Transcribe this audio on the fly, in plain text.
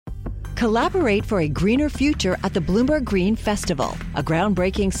Collaborate for a greener future at the Bloomberg Green Festival, a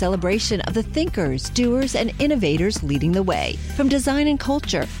groundbreaking celebration of the thinkers, doers, and innovators leading the way. From design and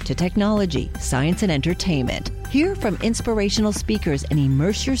culture to technology, science, and entertainment. Hear from inspirational speakers and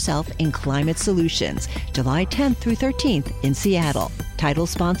immerse yourself in climate solutions. July 10th through 13th in Seattle. Title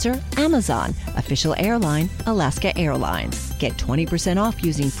sponsor, Amazon. Official airline, Alaska Airlines. Get 20% off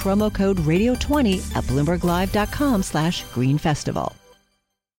using promo code radio20 at BloombergLive.com/Green Festival.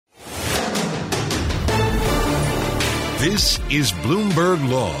 This is Bloomberg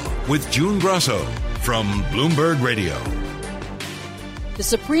Law with June Grasso from Bloomberg Radio. The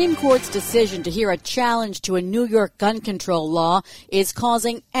Supreme Court's decision to hear a challenge to a New York gun control law is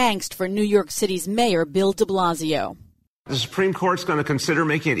causing angst for New York City's mayor, Bill de Blasio. The Supreme Court's going to consider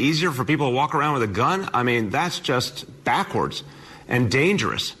making it easier for people to walk around with a gun? I mean, that's just backwards and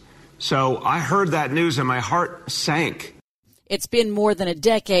dangerous. So I heard that news and my heart sank. It's been more than a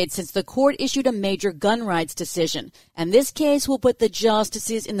decade since the court issued a major gun rights decision, and this case will put the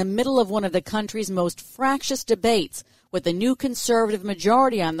justices in the middle of one of the country's most fractious debates, with the new conservative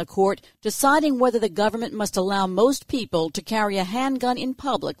majority on the court deciding whether the government must allow most people to carry a handgun in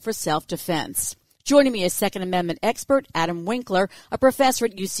public for self-defense. Joining me is Second Amendment expert Adam Winkler, a professor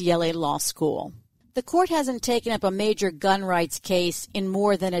at UCLA Law School. The court hasn't taken up a major gun rights case in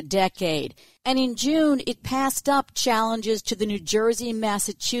more than a decade, and in June it passed up challenges to the New Jersey,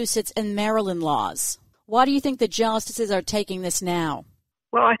 Massachusetts, and Maryland laws. Why do you think the justices are taking this now?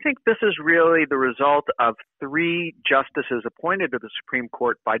 Well, I think this is really the result of 3 justices appointed to the Supreme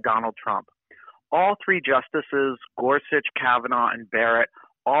Court by Donald Trump. All 3 justices, Gorsuch, Kavanaugh, and Barrett,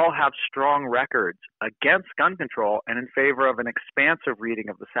 all have strong records against gun control and in favor of an expansive reading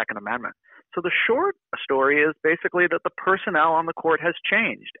of the Second Amendment. So the short story is basically that the personnel on the court has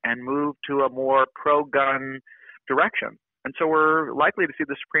changed and moved to a more pro-gun direction. And so we're likely to see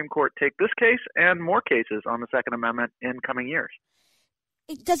the Supreme Court take this case and more cases on the Second Amendment in coming years.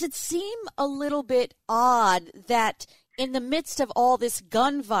 Does it seem a little bit odd that in the midst of all this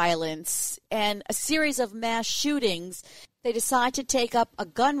gun violence and a series of mass shootings, they decide to take up a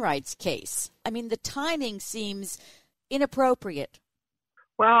gun rights case? I mean, the timing seems inappropriate.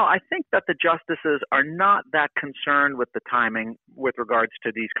 Well, I think that the justices are not that concerned with the timing with regards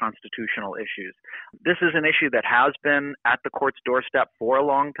to these constitutional issues. This is an issue that has been at the court's doorstep for a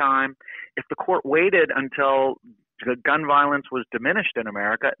long time. If the court waited until the gun violence was diminished in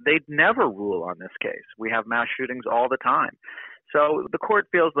America, they'd never rule on this case. We have mass shootings all the time. So the court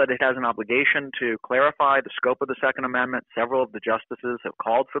feels that it has an obligation to clarify the scope of the Second Amendment. Several of the justices have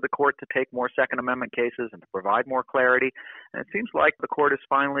called for the court to take more Second Amendment cases and to provide more clarity. And it seems like the court is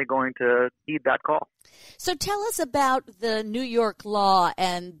finally going to heed that call. So tell us about the New York law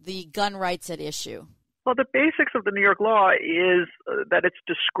and the gun rights at issue. Well, the basics of the New York law is that it's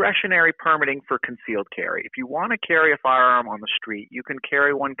discretionary permitting for concealed carry. If you want to carry a firearm on the street, you can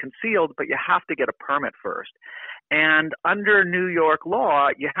carry one concealed, but you have to get a permit first. And under New York law,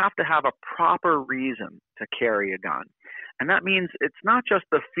 you have to have a proper reason to carry a gun. And that means it's not just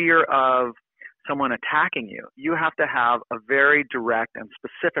the fear of someone attacking you. You have to have a very direct and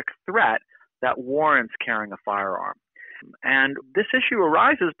specific threat that warrants carrying a firearm. And this issue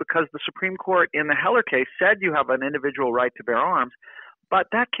arises because the Supreme Court in the Heller case said you have an individual right to bear arms, but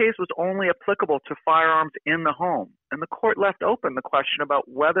that case was only applicable to firearms in the home. And the court left open the question about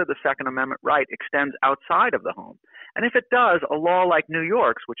whether the Second Amendment right extends outside of the home. And if it does, a law like New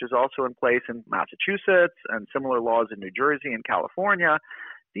York's, which is also in place in Massachusetts and similar laws in New Jersey and California,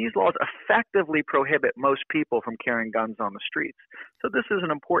 these laws effectively prohibit most people from carrying guns on the streets. So this is an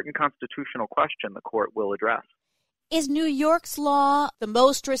important constitutional question the court will address. Is New York's law the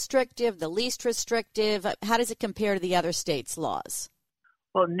most restrictive, the least restrictive? How does it compare to the other states' laws?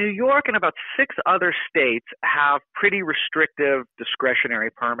 Well, New York and about 6 other states have pretty restrictive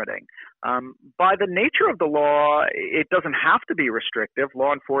discretionary permitting. By the nature of the law, it doesn't have to be restrictive.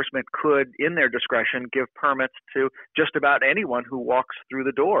 Law enforcement could, in their discretion, give permits to just about anyone who walks through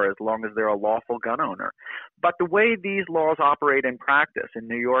the door as long as they're a lawful gun owner. But the way these laws operate in practice in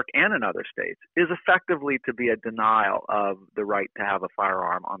New York and in other states is effectively to be a denial of the right to have a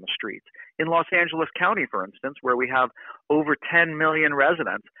firearm on the streets. In Los Angeles County, for instance, where we have over 10 million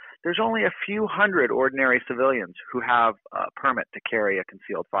residents, there's only a few hundred ordinary civilians who have a permit to carry a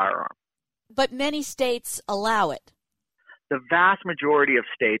concealed firearm. But many states allow it. The vast majority of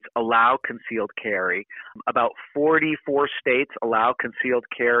states allow concealed carry. About 44 states allow concealed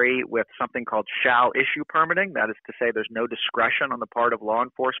carry with something called shall issue permitting. That is to say there's no discretion on the part of law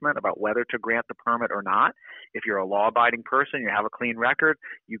enforcement about whether to grant the permit or not. If you're a law-abiding person, you have a clean record,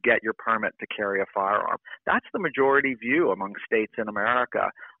 you get your permit to carry a firearm. That's the majority view among states in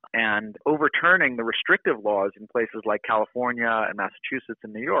America. And overturning the restrictive laws in places like California and Massachusetts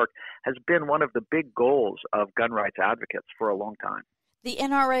and New York has been one of the big goals of gun rights advocates for a long time. The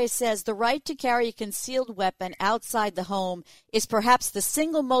NRA says the right to carry a concealed weapon outside the home is perhaps the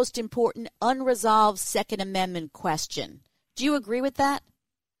single most important unresolved Second Amendment question. Do you agree with that?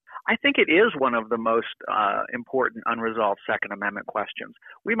 I think it is one of the most important unresolved Second Amendment questions.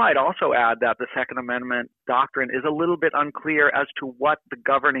 We might also add that the Second Amendment doctrine is a little bit unclear as to what the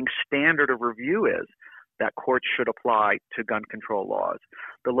governing standard of review is that courts should apply to gun control laws.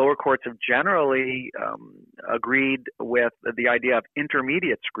 The lower courts have generally agreed with the idea of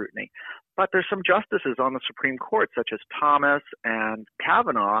intermediate scrutiny, but there's some justices on the Supreme Court, such as Thomas and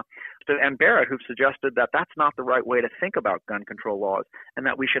Kavanaugh and Barrett, who've suggested that that's not the right way to think about gun control laws, and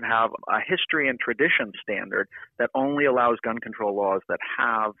that we should have a history and tradition standard that only allows gun control laws that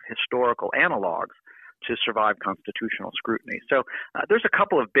have historical analogs to survive constitutional scrutiny. So there's a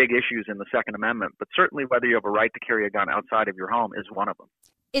couple of big issues in the Second Amendment, but certainly whether you have a right to carry a gun outside of your home is one of them.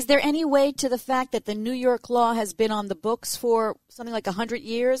 Is there any weight to the fact that the New York law has been on the books for something like 100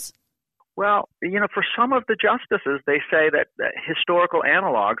 years? Well, for some of the justices, they say that historical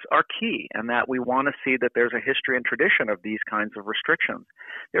analogs are key and that we want to see that there's a history and tradition of these kinds of restrictions.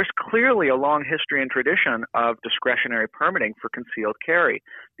 There's clearly a long history and tradition of discretionary permitting for concealed carry.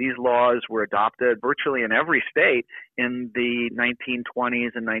 These laws were adopted virtually in every state in the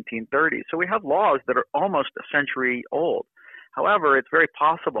 1920s and 1930s. So we have laws that are almost a century old. However, it's very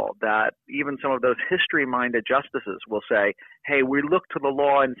possible that even some of those history-minded justices will say, hey, we look to the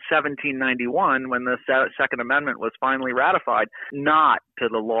law in 1791 when the Second Amendment was finally ratified, not to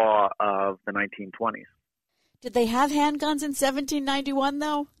the law of the 1920s. Did they have handguns in 1791,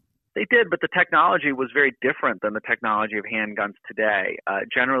 though? They did, but the technology was very different than the technology of handguns today.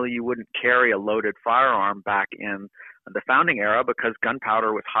 Generally, you wouldn't carry a loaded firearm back in the founding era because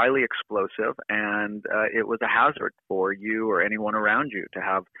gunpowder was highly explosive and it was a hazard for you or anyone around you to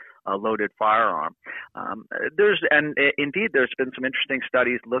have a loaded firearm. Indeed, there's been some interesting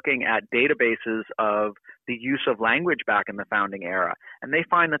studies looking at databases of the use of language back in the founding era, and they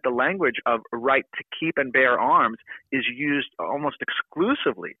find that the language of right to keep and bear arms is used almost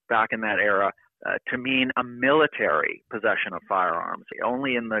exclusively back in that era to mean a military possession of firearms,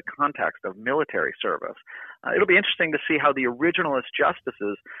 only in the context of military service. It'll be interesting to see how the originalist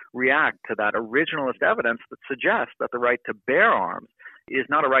justices react to that originalist evidence that suggests that the right to bear arms is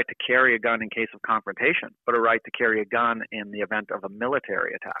not a right to carry a gun in case of confrontation, but a right to carry a gun in the event of a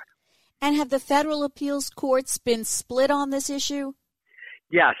military attack. And have the federal appeals courts been split on this issue?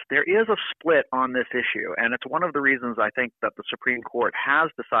 Yes, there is a split on this issue, and it's one of the reasons I think that the Supreme Court has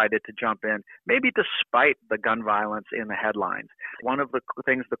decided to jump in, maybe despite the gun violence in the headlines. One of the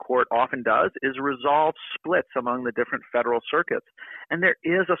things the court often does is resolve splits among the different federal circuits, and there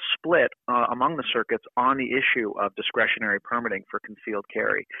is a split among the circuits on the issue of discretionary permitting for concealed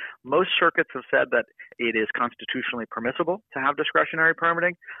carry. Most circuits have said that it is constitutionally permissible to have discretionary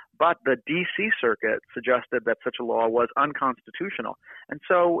permitting, but the D.C. Circuit suggested that such a law was unconstitutional. And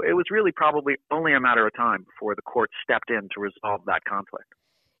so it was really probably only a matter of time before the court stepped in to resolve that conflict.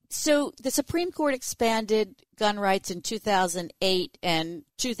 So the Supreme Court expanded gun rights in 2008 and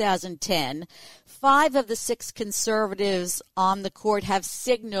 2010. 5 of the 6 conservatives on the court have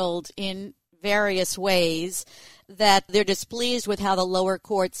signaled in various ways that they're displeased with how the lower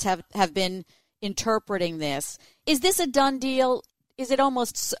courts have been interpreting this. Is this a done deal? Is it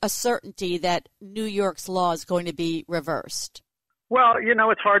almost a certainty that New York's law is going to be reversed? Well,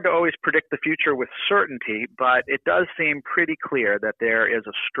 it's hard to always predict the future with certainty, but it does seem pretty clear that there is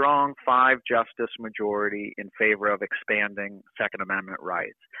a strong 5-justice majority in favor of expanding Second Amendment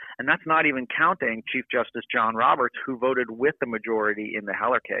rights. And that's not even counting Chief Justice John Roberts, who voted with the majority in the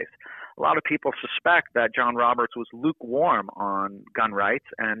Heller case. A lot of people suspect that John Roberts was lukewarm on gun rights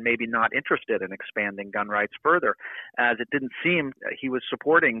and maybe not interested in expanding gun rights further, as it didn't seem he was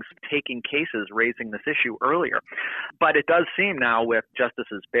supporting taking cases raising this issue earlier. But it does seem now with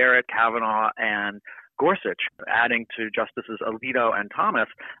Justices Barrett, Kavanaugh, and Gorsuch, adding to Justices Alito and Thomas,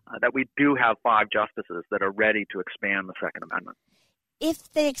 that we do have 5 justices that are ready to expand the Second Amendment.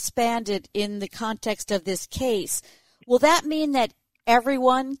 If they expand it in the context of this case, will that mean that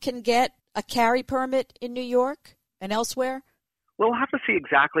everyone can get a carry permit in New York and elsewhere? We'll have to see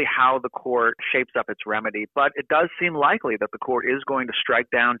exactly how the court shapes up its remedy, but it does seem likely that the court is going to strike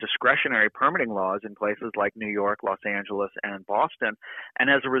down discretionary permitting laws in places like New York, Los Angeles, and Boston.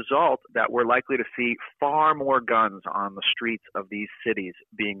 And as a result, that we're likely to see far more guns on the streets of these cities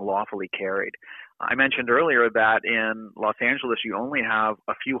being lawfully carried. I mentioned earlier that in Los Angeles, you only have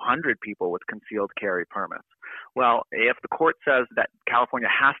a few hundred people with concealed carry permits. Well, if the court says that California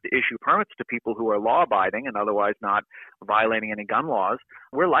has to issue permits to people who are law-abiding and otherwise not violating any gun laws,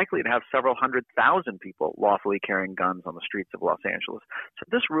 we're likely to have several 100,000 people lawfully carrying guns on the streets of Los Angeles. So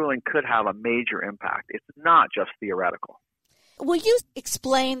this ruling could have a major impact. It's not just theoretical. Will you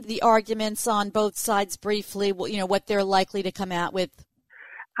explain the arguments on both sides briefly, what they're likely to come out with?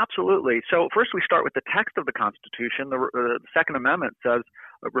 Absolutely. So first we start with the text of the Constitution. The Second Amendment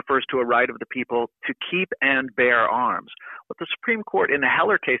refers to a right of the people to keep and bear arms. What the Supreme Court in the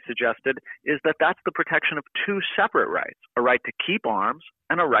Heller case suggested is that that's the protection of two separate rights, a right to keep arms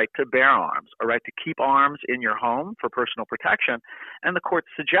and a right to bear arms, a right to keep arms in your home for personal protection. And the court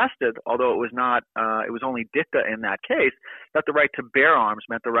suggested, although it was only dicta in that case, that the right to bear arms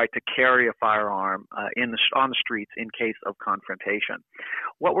meant the right to carry a firearm on the streets in case of confrontation.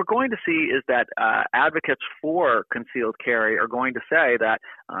 What we're going to see is that advocates for concealed carry are going to say that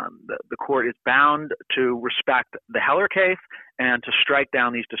the court is bound to respect the Heller case and to strike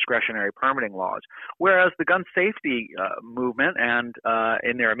down these discretionary permitting laws. Whereas the gun safety movement and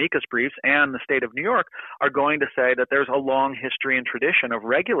in their amicus briefs and the state of New York are going to say that there's a long history and tradition of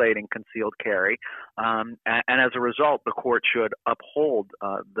regulating concealed carry, and as a result, the court should uphold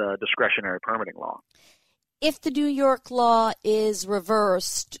the discretionary permitting law. If the New York law is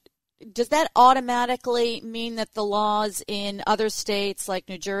reversed, does that automatically mean that the laws in other states like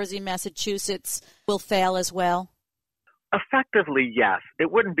New Jersey, Massachusetts will fail as well? Effectively, yes.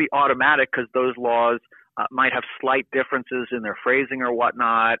 It wouldn't be automatic because those laws might have slight differences in their phrasing or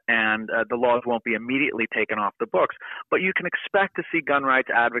whatnot, and the laws won't be immediately taken off the books. But you can expect to see gun rights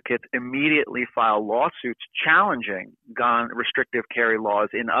advocates immediately file lawsuits challenging gun restrictive carry laws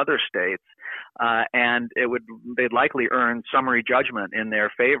in other states, and they'd likely earn summary judgment in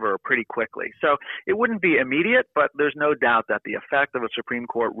their favor pretty quickly. So it wouldn't be immediate, but there's no doubt that the effect of a Supreme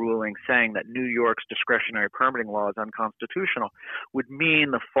Court ruling saying that New York's discretionary permitting law is unconstitutional would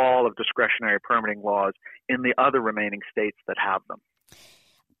mean the fall of discretionary permitting laws in the other remaining states that have them.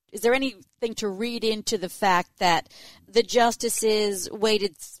 Is there anything to read into the fact that the justices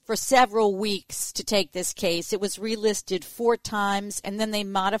waited for several weeks to take this case? It was relisted 4 times, and then they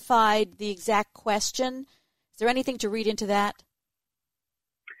modified the exact question. Is there anything to read into that?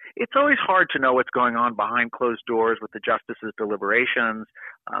 It's always hard to know what's going on behind closed doors with the justices' deliberations.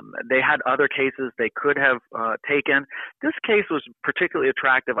 They had other cases they could have taken. This case was particularly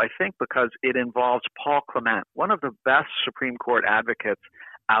attractive, I think, because it involves Paul Clement, one of the best Supreme Court advocates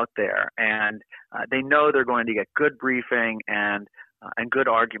out there, and they know they're going to get good briefing and good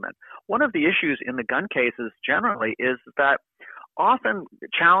argument. One of the issues in the gun cases generally is that often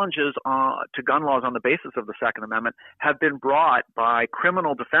challenges to gun laws on the basis of the Second Amendment have been brought by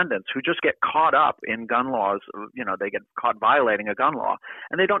criminal defendants who just get caught up in gun laws. They get caught violating a gun law,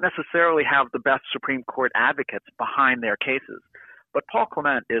 and they don't necessarily have the best Supreme Court advocates behind their cases. But Paul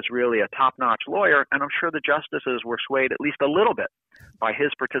Clement is really a top-notch lawyer, and I'm sure the justices were swayed at least a little bit by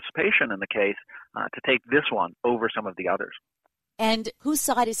his participation in the case to take this one over some of the others. And whose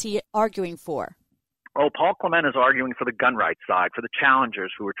side is he arguing for? Oh, Paul Clement is arguing for the gun rights side, for the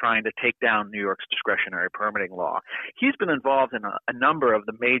challengers who are trying to take down New York's discretionary permitting law. He's been involved in a number of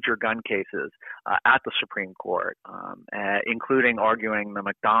the major gun cases at the Supreme Court, including arguing the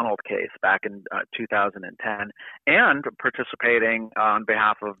McDonald case back in 2010 and participating on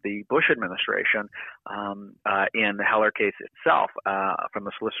behalf of the Bush administration in the Heller case itself from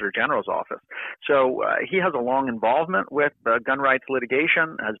the Solicitor General's office. So he has a long involvement with gun rights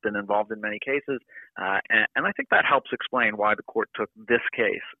litigation, has been involved in many cases, and I think that helps explain why the court took this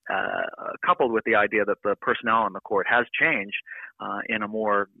case, coupled with the idea that the personnel in the court has changed in a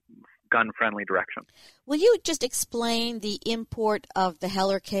more gun-friendly direction. Will you just explain the import of the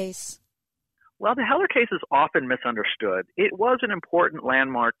Heller case? Well, the Heller case is often misunderstood. It was an important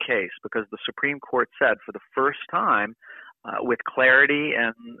landmark case because the Supreme Court said for the first time with clarity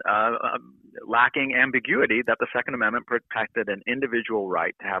and lacking ambiguity that the Second Amendment protected an individual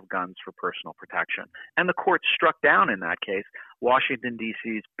right to have guns for personal protection. And the court struck down in that case Washington,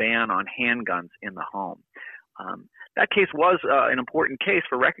 D.C.'s ban on handguns in the home. That case was an important case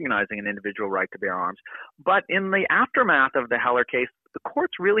for recognizing an individual right to bear arms. But in the aftermath of the Heller case, the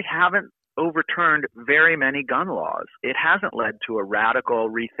courts really haven't overturned very many gun laws. It hasn't led to a radical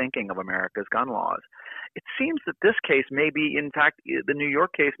rethinking of America's gun laws. It seems that this case may be, in fact, the New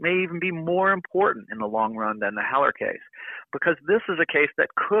York case may even be more important in the long run than the Heller case, because this is a case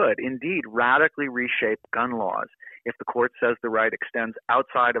that could indeed radically reshape gun laws If the court says the right extends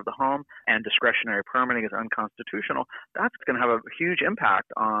outside of the home and discretionary permitting is unconstitutional, that's going to have a huge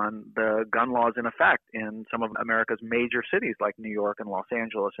impact on the gun laws in effect in some of America's major cities like New York and Los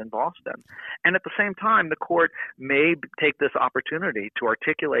Angeles and Boston. And at the same time, the court may take this opportunity to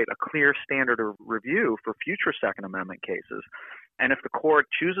articulate a clear standard of review for future Second Amendment cases. And if the court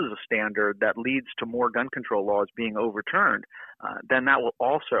chooses a standard that leads to more gun control laws being overturned, then that will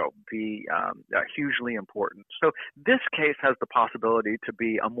also be hugely important. So this case has the possibility to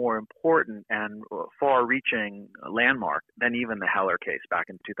be a more important and far-reaching landmark than even the Heller case back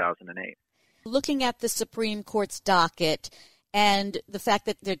in 2008. Looking at the Supreme Court's docket and the fact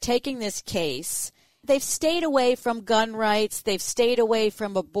that they're taking this case, they've stayed away from gun rights, they've stayed away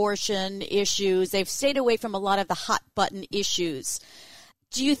from abortion issues, they've stayed away from a lot of the hot-button issues.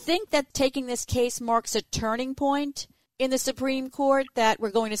 Do you think that taking this case marks a turning point in the Supreme Court, that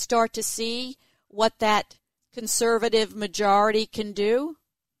we're going to start to see what that conservative majority can do?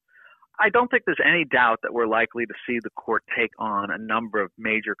 I don't think there's any doubt that we're likely to see the court take on a number of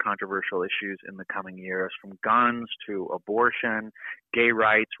major controversial issues in the coming years, from guns to abortion, gay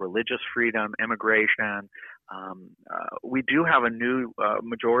rights, religious freedom, immigration. We do have a new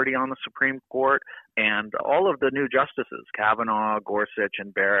majority on the Supreme Court, and all of the new justices, Kavanaugh, Gorsuch,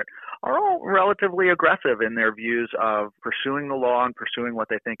 and Barrett, are all relatively aggressive in their views of pursuing the law and pursuing what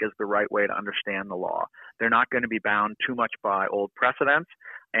they think is the right way to understand the law. They're not going to be bound too much by old precedents,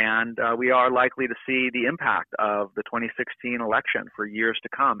 and we are likely to see the impact of the 2016 election for years to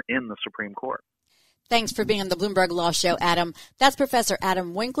come in the Supreme Court. Thanks for being on the Bloomberg Law Show, Adam. That's Professor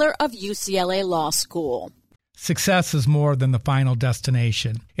Adam Winkler of UCLA Law School. Success is more than the final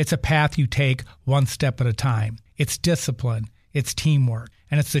destination. It's a path you take one step at a time. It's discipline, it's teamwork,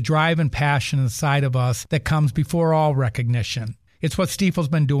 and it's the drive and passion inside of us that comes before all recognition. It's what Stifel's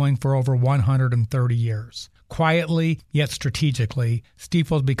been doing for over 130 years. Quietly, yet strategically,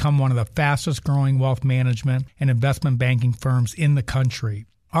 Stifel's become one of the fastest growing wealth management and investment banking firms in the country.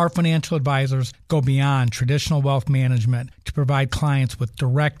 Our financial advisors go beyond traditional wealth management to provide clients with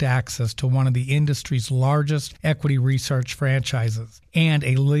direct access to one of the industry's largest equity research franchises and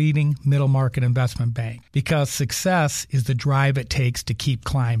a leading middle market investment bank, because success is the drive it takes to keep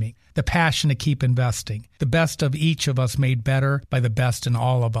climbing, the passion to keep investing, the best of each of us made better by the best in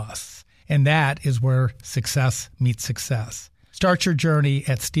all of us. And that is where success meets success. Start your journey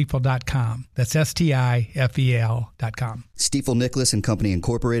at Stifel.com. That's Stifel.com. Stifel Nicholas and Company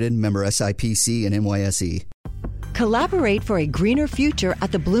Incorporated, member SIPC and NYSE. Collaborate for a greener future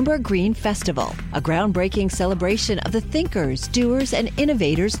at the Bloomberg Green Festival, a groundbreaking celebration of the thinkers, doers, and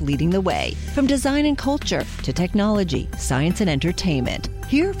innovators leading the way. From design and culture to technology, science, and entertainment.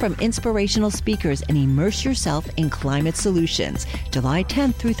 Hear from inspirational speakers and immerse yourself in climate solutions. July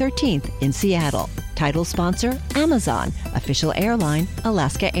 10th through 13th in Seattle. Title sponsor, Amazon. Official airline,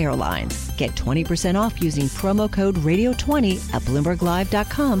 Alaska Airlines. Get 20% off using promo code Radio20 at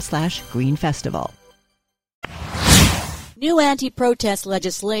BloombergLive.com/greenfestival. New anti-protest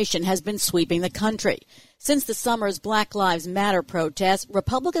legislation has been sweeping the country. Since the summer's Black Lives Matter protests,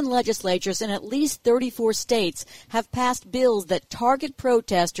 Republican legislatures in at least 34 states have passed bills that target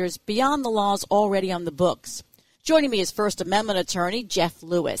protesters beyond the laws already on the books. Joining me is First Amendment attorney Jeff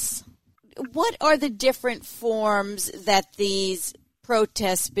Lewis. What are the different forms that these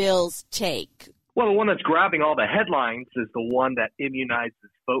protest bills take? Well, the one that's grabbing all the headlines is the one that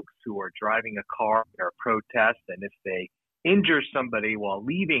immunizes folks who are driving a car or a protest, and if they injure somebody while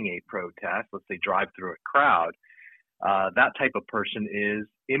leaving a protest, let's say drive through a crowd, that type of person is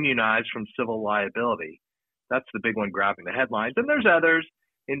immunized from civil liability. That's the big one grabbing the headlines. And there's others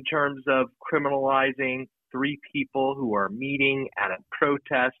in terms of criminalizing 3 people who are meeting at a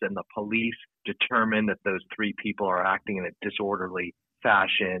protest and the police determine that those 3 people are acting in a disorderly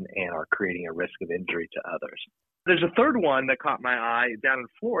fashion and are creating a risk of injury to others. There's a third one that caught my eye down in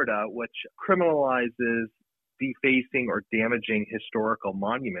Florida, which criminalizes defacing or damaging historical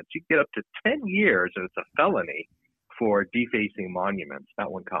monuments. You get up to 10 years, and it's a felony for defacing monuments.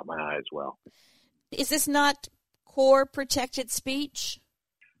 That one caught my eye as well. Is this not core protected speech?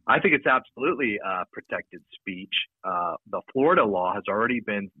 I think it's absolutely protected speech. The Florida law has already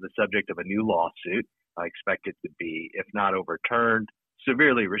been the subject of a new lawsuit. I expect it to be, if not overturned,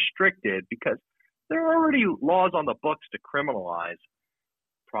 severely restricted, because there are already laws on the books to criminalize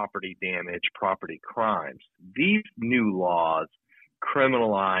property damage, property crimes. These new laws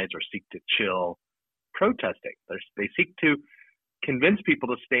criminalize or seek to chill protesting. They seek to convince people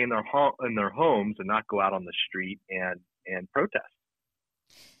to stay in their homes and not go out on the street and protest.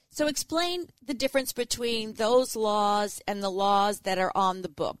 So explain the difference between those laws and the laws that are on the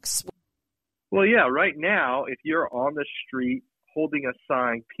books. Well, yeah, right now, if you're on the street holding a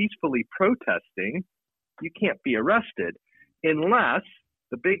sign peacefully protesting, you can't be arrested unless,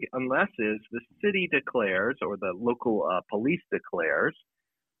 the big unless is the city declares or the local police declares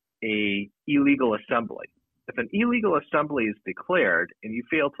a illegal assembly. If an illegal assembly is declared and you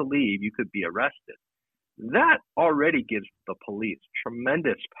fail to leave, you could be arrested. That already gives the police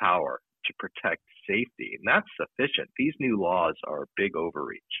tremendous power to protect safety, and that's sufficient. These new laws are a big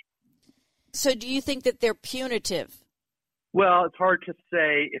overreach. So do you think that they're punitive? Well, it's hard to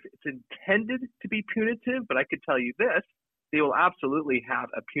say if it's intended to be punitive, but I could tell you this, they will absolutely have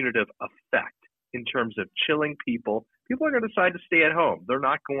a punitive effect in terms of chilling people. People are going to decide to stay at home. They're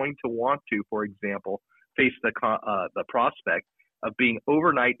not going to want to, for example, face the prospect of being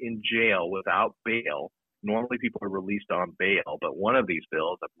overnight in jail without bail. Normally people are released on bail, but one of these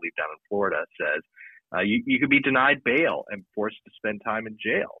bills, I believe down in Florida, says you could be denied bail and forced to spend time in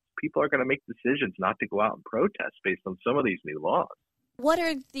jail. People are going to make decisions not to go out and protest based on some of these new laws. What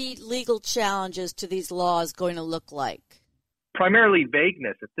are the legal challenges to these laws going to look like? Primarily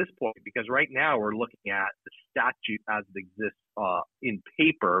vagueness at this point, because right now we're looking at the statute as it exists in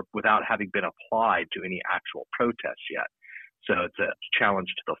paper without having been applied to any actual protests yet. So it's a challenge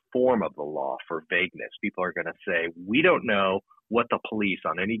to the form of the law for vagueness. People are going to say, we don't know what the police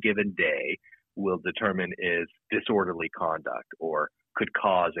on any given day will determine is disorderly conduct or could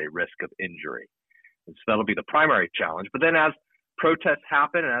cause a risk of injury. And so that'll be the primary challenge. But then as protests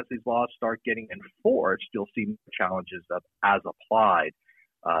happen and as these laws start getting enforced, you'll see challenges of, as applied,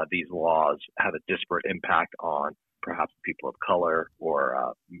 these laws have a disparate impact on perhaps people of color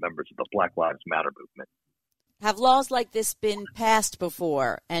or members of the Black Lives Matter movement. Have laws like this been passed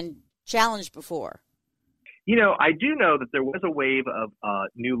before and challenged before? You know, I do know that there was a wave of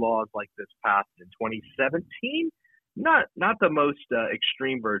new laws like this passed in 2017. Not the most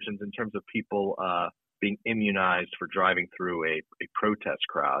extreme versions in terms of people being immunized for driving through a protest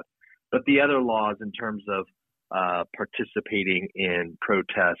crowd, but the other laws in terms of participating in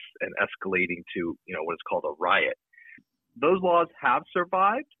protests and escalating to, what is called a riot. Those laws have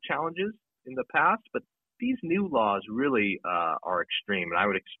survived challenges in the past, but these new laws really are extreme, and I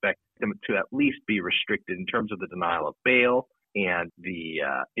would expect them to at least be restricted in terms of the denial of bail and the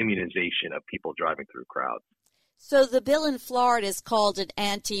immunization of people driving through crowds. So the bill in Florida is called an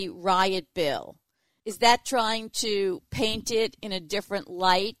anti-riot bill. Is that trying to paint it in a different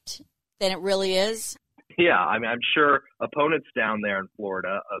light than it really is? Yeah, I mean, I'm sure opponents down there in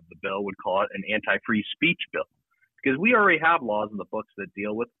Florida of the bill would call it an anti-free speech bill, because we already have laws in the books that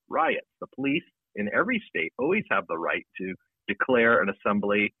deal with riots. The police in every state always have the right to declare an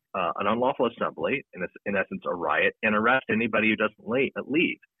assembly, an unlawful assembly, in essence a riot, and arrest anybody who doesn't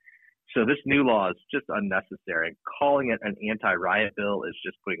leave. So this new law is just unnecessary. And calling it an anti-riot bill is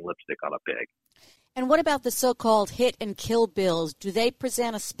just putting lipstick on a pig. And what about the so-called hit and kill bills? Do they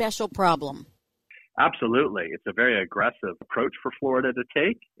present a special problem? Absolutely. It's a very aggressive approach for Florida to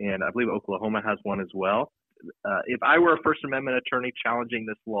take, and I believe Oklahoma has one as well. If I were a First Amendment attorney challenging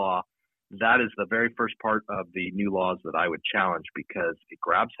this law, that is the very first part of the new laws that I would challenge, because it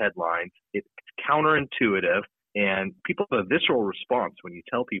grabs headlines, it's counterintuitive, and people have a visceral response when you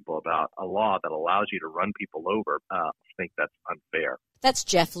tell people about a law that allows you to run people over. I think that's unfair. That's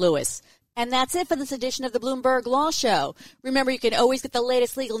Jeff Lewis. And that's it for this edition of the Bloomberg Law Show. Remember, you can always get the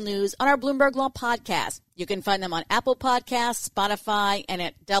latest legal news on our Bloomberg Law podcast. You can find them on Apple Podcasts, Spotify, and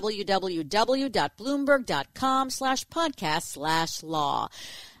at www.bloomberg.com/podcast/law.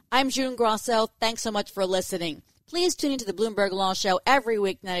 I'm June Grosso. Thanks so much for listening. Please tune into the Bloomberg Law Show every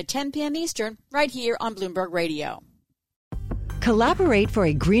weeknight at 10 p.m. Eastern, right here on Bloomberg Radio. Collaborate for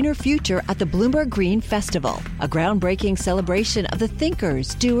a greener future at the Bloomberg Green Festival, a groundbreaking celebration of the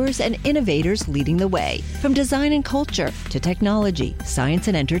thinkers, doers, and innovators leading the way. From design and culture to technology, science,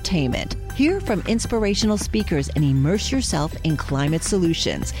 and entertainment. Hear from inspirational speakers and immerse yourself in climate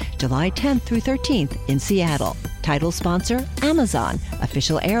solutions. July 10th through 13th in Seattle. Title sponsor, Amazon.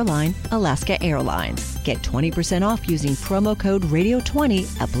 Official airline, Alaska Airlines. Get 20% off using promo code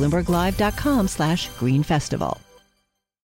RADIO20 at BloombergLive.com/Green Festival.